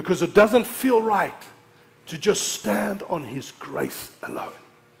 Because it doesn't feel right to just stand on His grace alone.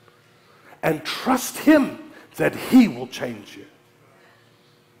 And trust Him that He will change you.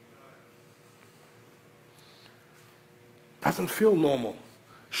 Doesn't feel normal.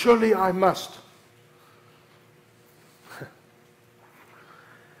 Surely I must.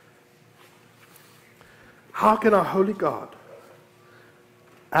 How can a holy God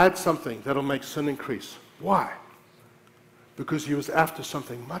add something that will make sin increase? Why? Because He was after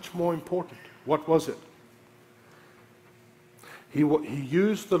something much more important. What was it? He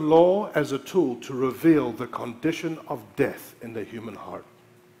used the law as a tool to reveal the condition of death in the human heart.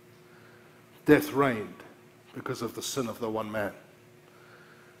 Death reigned because of the sin of the one man.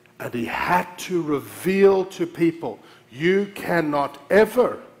 And He had to reveal to people, you cannot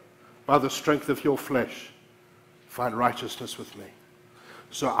ever, by the strength of your flesh, find righteousness with me.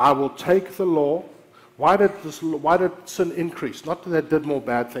 So I will take the law. Why did sin increase? Not that they did more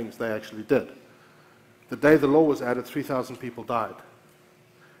bad things, they actually did. The day the law was added, 3,000 people died.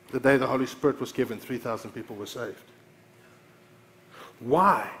 The day the Holy Spirit was given, 3,000 people were saved.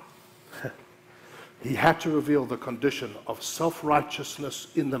 Why? He had to reveal the condition of self-righteousness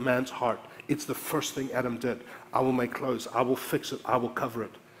in the man's heart. It's the first thing Adam did. I will make clothes. I will fix it. I will cover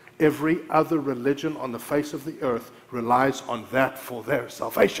it. Every other religion on the face of the earth relies on that for their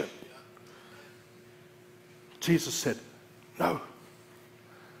salvation. Jesus said, no.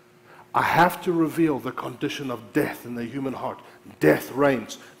 I have to reveal the condition of death in the human heart. Death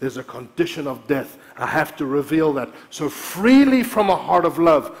reigns. There's a condition of death. I have to reveal that. So freely from a heart of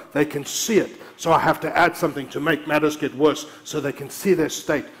love, they can see it. So I have to add something to make matters get worse so they can see their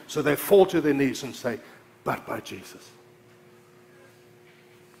state. So they fall to their knees and say, but by Jesus.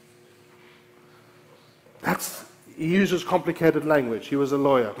 He uses complicated language. He was a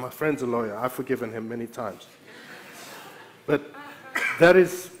lawyer. My friend's a lawyer. I've forgiven him many times. But that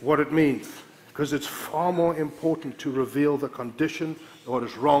is what it means. Because it's far more important to reveal the condition of what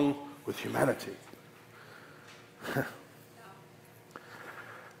is wrong with humanity.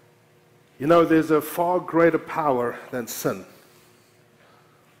 You know, there's a far greater power than sin.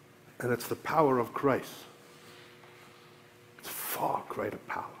 And it's the power of grace. It's far greater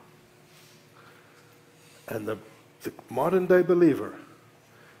power. And the modern day believer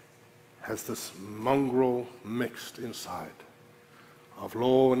has this mongrel mixed inside of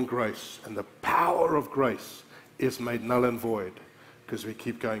law and grace. And the power of grace is made null and void because we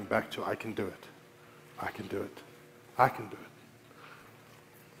keep going back to, I can do it. I can do it. I can do it.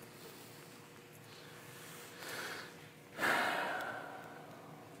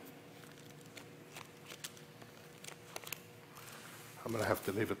 I'm going to have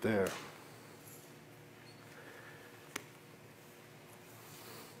to leave it there.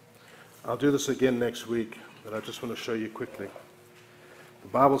 I'll do this again next week, but I just want to show you quickly. The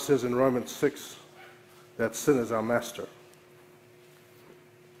Bible says in Romans 6 that sin is our master.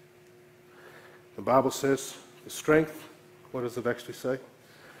 The Bible says the strength, what does it actually say?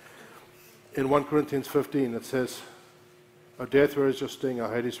 in 1 Corinthians 15, it says, O death, where is your sting? O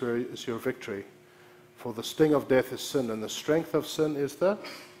Hades, where is your victory? For the sting of death is sin, and the strength of sin is the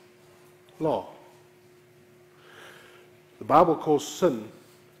law. The Bible calls sin,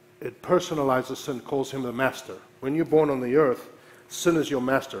 it personalizes sin, calls him the master. When you're born on the earth, sin is your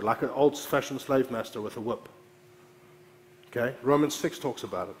master, like an old-fashioned slave master with a whip. Okay? Romans 6 talks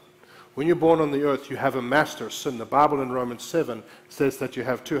about it. When you're born on the earth, you have a master, sin. The Bible in Romans 7 says that you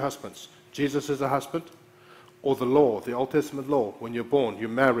have two husbands. Jesus is a husband, or the law, the Old Testament law. When you're born, you're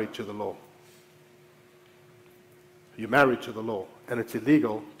married to the law. You're married to the law, and it's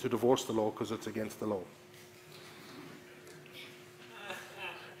illegal to divorce the law because it's against the law.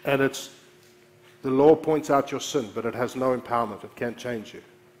 And the law points out your sin, but it has no empowerment. It can't change you.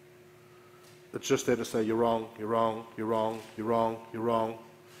 It's just there to say you're wrong, you're wrong, you're wrong, you're wrong, you're wrong.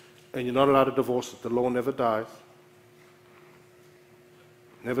 And you're not allowed to divorce it. The law never dies.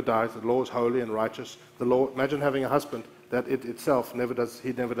 Never dies. The law is holy and righteous. The law, imagine having a husband that it itself never does,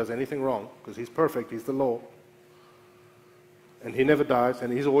 he never does anything wrong because he's perfect, he's the law. And he never dies,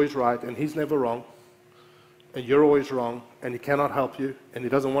 and he's always right, and he's never wrong. And you're always wrong, and he cannot help you, and he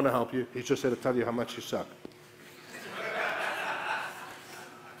doesn't want to help you. He's just there to tell you how much you suck.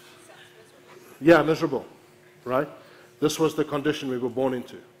 Yeah, miserable, right? This was the condition we were born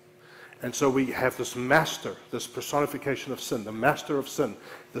into. And so we have this master, this personification of sin, the master of sin,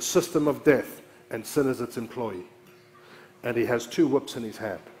 the system of death, and sin is its employee. And he has two whips in his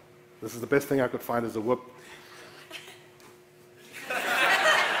hand. This is the best thing I could find is a whip.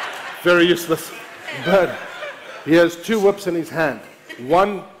 Very useless. But he has two whips in his hand.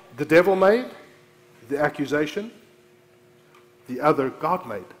 One, the devil made, the accusation. The other, God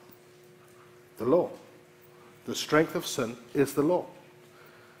made, the law. The strength of sin is the law.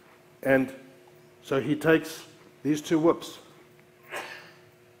 And so he takes these two whips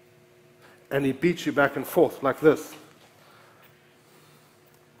and he beats you back and forth like this.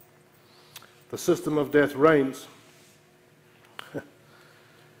 The system of death reigns.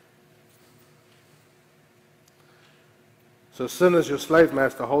 So sin as your slave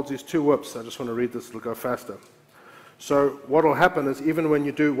master holds these two whips. I just want to read this, it'll go faster. So what will happen is even when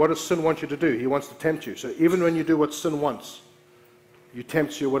you do, what does sin want you to do? He wants to tempt you. So even when you do what sin wants, you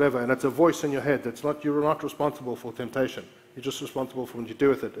tempt you, whatever, and it's a voice in your head. That's not, you're not responsible for temptation. You're just responsible for when you do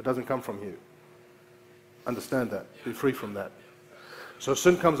with it. It doesn't come from you. Understand that. Be free from that. So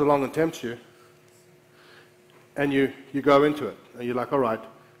sin comes along and tempts you, and you go into it. And you're like, all right.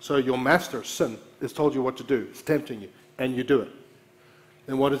 So your master, sin, has told you what to do. It's tempting you, and you do it.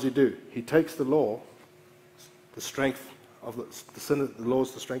 Then what does he do? He takes the law, the strength of the sin, the law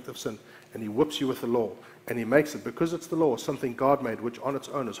is the strength of sin, and he whips you with the law. And he makes it, because it's the law, something God made, which on its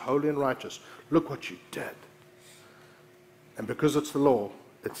own is holy and righteous. Look what you did. And because it's the law,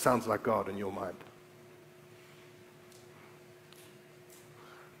 it sounds like God in your mind.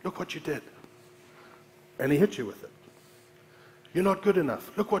 Look what you did. And he hit you with it. You're not good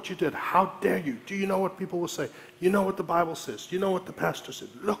enough. Look what you did. How dare you? Do you know what people will say? You know what the Bible says. You know what the pastor said.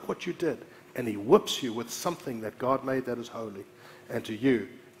 Look what you did. And he whips you with something that God made that is holy. And to you,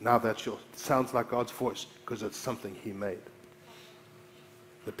 now that sounds like God's voice because it's something he made.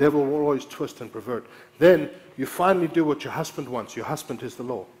 The devil will always twist and pervert. Then you finally do what your husband wants. Your husband is the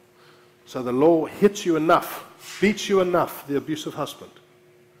law. So the law hits you enough, beats you enough, the abusive husband,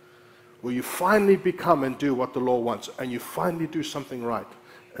 where you finally become and do what the law wants, and you finally do something right,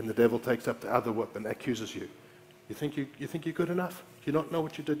 and the devil takes up the other whip and accuses you. You think you're good enough? Do you not know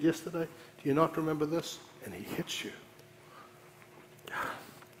what you did yesterday? Do you not remember this? And he hits you.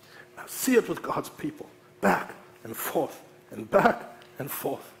 Now see it with God's people. Back and forth, and back and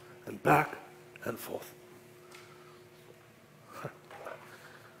forth, and back and forth.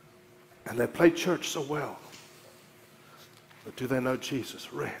 And they play church so well. But do they know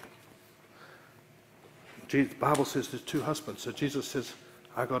Jesus? Red. The Bible says there's two husbands. So Jesus says,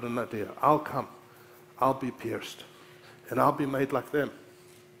 I got an idea. I'll come. I'll be pierced. And I'll be made like them.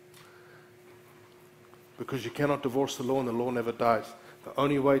 Because you cannot divorce the law, and the law never dies. The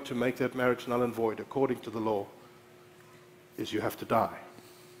only way to make that marriage null and void, according to the law, is you have to die.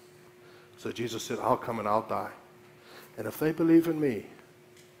 So Jesus said, I'll come and I'll die. And if they believe in me,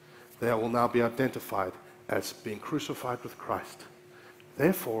 they will now be identified as being crucified with Christ.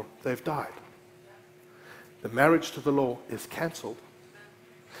 Therefore, they've died. The marriage to the law is cancelled.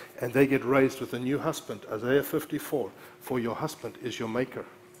 And they get raised with a new husband. Isaiah 54, for your husband is your maker.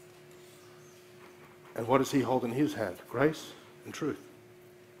 And what does he hold in his hand? Grace and truth.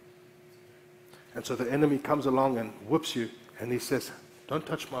 And so the enemy comes along and whips you, and he says, don't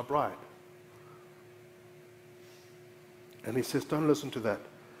touch my bride. And he says, don't listen to that.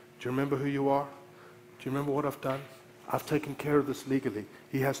 Do you remember who you are? Do you remember what I've done? I've taken care of this legally.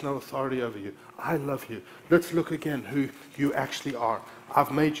 He has no authority over you. I love you. Let's look again who you actually are.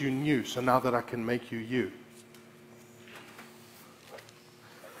 I've made you new, so now that I can make you you.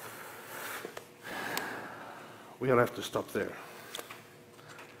 We'll have to stop there.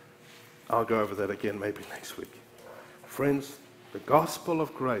 I'll go over that again maybe next week. Friends, the gospel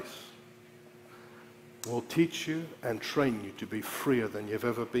of grace will teach you and train you to be freer than you've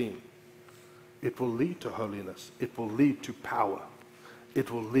ever been. It will lead to holiness. It will lead to power.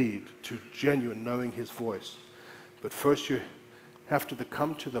 It will lead to genuine knowing His voice. But first you have to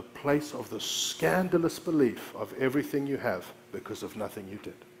come to the place of the scandalous belief of everything you have because of nothing you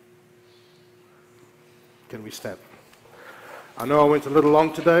did. Can we stand? I know I went a little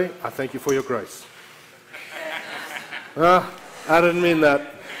long today. I thank you for your grace. I didn't mean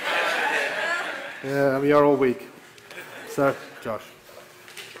that. Yeah, I mean, you're all weak. So, Josh.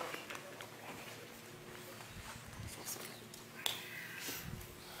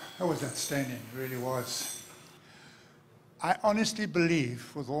 That was outstanding, it really was. I honestly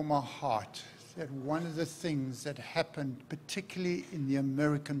believe with all my heart that one of the things that happened, particularly in the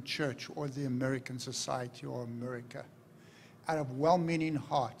American church or the American society or America, out of well-meaning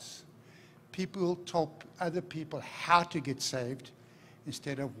hearts, people told other people how to get saved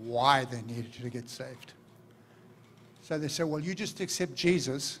instead of why they needed to get saved. So they say, well, you just accept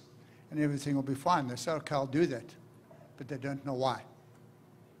Jesus and everything will be fine. They say, okay, I'll do that. But they don't know why.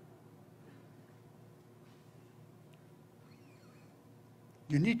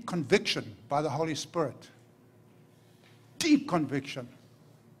 You need conviction by the Holy Spirit. Deep conviction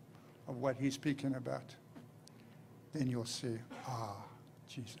of what He's speaking about. Then you'll see,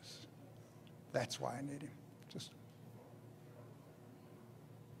 Jesus. That's why I need Him.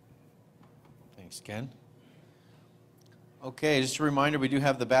 Thanks, Ken. Okay, just a reminder, we do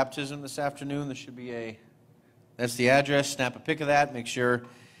have the baptism this afternoon. There should be that's the address. Snap a pic of that. Make sure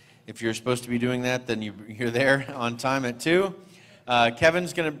if you're supposed to be doing that, then you're there on time at 2.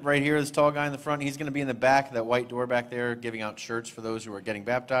 Kevin's going to, right here, this tall guy in the front, he's going to be in the back, that white door back there, giving out shirts for those who are getting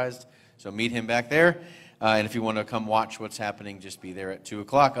baptized. So meet him back there. And if you want to come watch what's happening, just be there at 2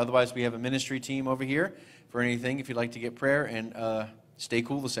 o'clock. Otherwise, we have a ministry team over here for anything if you'd like to get prayer. And stay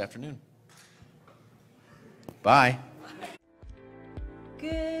cool this afternoon. Bye.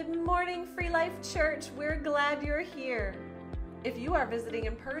 Good morning, Free Life Church. We're glad you're here. If you are visiting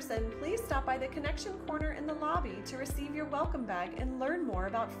in person, please stop by the Connection Corner in the lobby to receive your welcome bag and learn more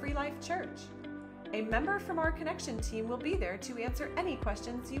about Free Life Church. A member from our Connection team will be there to answer any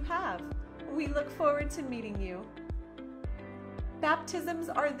questions you have. We look forward to meeting you. Baptisms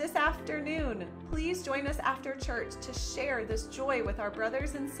are this afternoon. Please join us after church to share this joy with our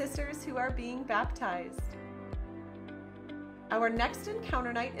brothers and sisters who are being baptized. Our next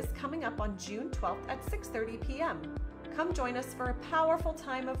encounter night is coming up on June 12th at 6:30 p.m. Come join us for a powerful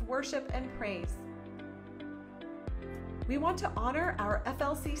time of worship and praise. We want to honor our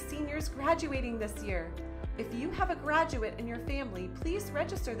FLC seniors graduating this year. If you have a graduate in your family, please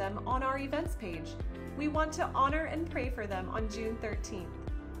register them on our events page. We want to honor and pray for them on June 13th.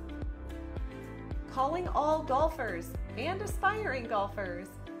 Calling all golfers and aspiring golfers.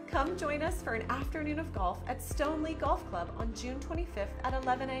 Come join us for an afternoon of golf at Stoneleigh Golf Club on June 25th at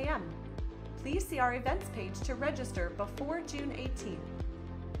 11 a.m. Please see our events page to register before June 18th.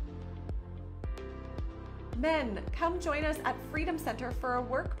 Men, come join us at Freedom Center for a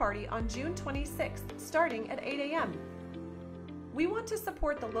work party on June 26th, starting at 8 a.m. We want to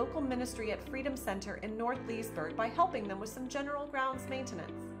support the local ministry at Freedom Center in North Leesburg by helping them with some general grounds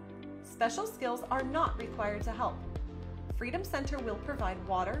maintenance. Special skills are not required to help. Freedom Center will provide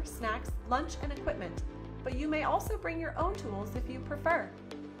water, snacks, lunch, and equipment, but you may also bring your own tools if you prefer.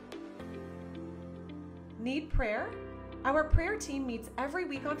 Need prayer? Our prayer team meets every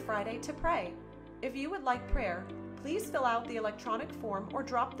week on Friday to pray. If you would like prayer, please fill out the electronic form or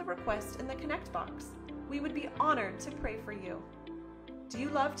drop the request in the Connect box. We would be honored to pray for you. Do you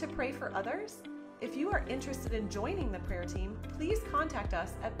love to pray for others? If you are interested in joining the prayer team, please contact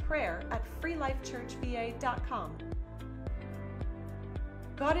us at prayer@freelifechurchva.com.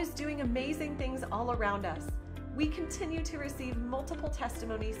 God is doing amazing things all around us. We continue to receive multiple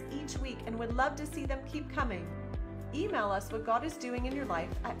testimonies each week and would love to see them keep coming. Email us what God is doing in your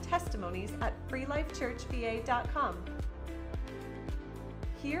life at testimonies@freelifechurchva.com.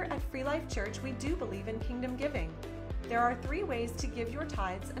 Here at Free Life Church, we do believe in kingdom giving. There are 3 ways to give your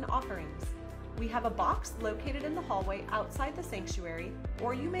tithes and offerings. We have a box located in the hallway outside the sanctuary,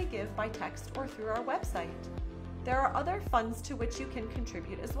 or you may give by text or through our website. There are other funds to which you can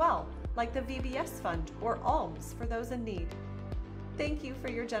contribute as well, like the VBS Fund or alms for those in need. Thank you for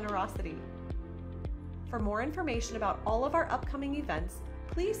your generosity. For more information about all of our upcoming events,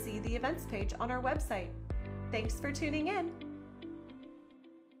 please see the events page on our website. Thanks for tuning in.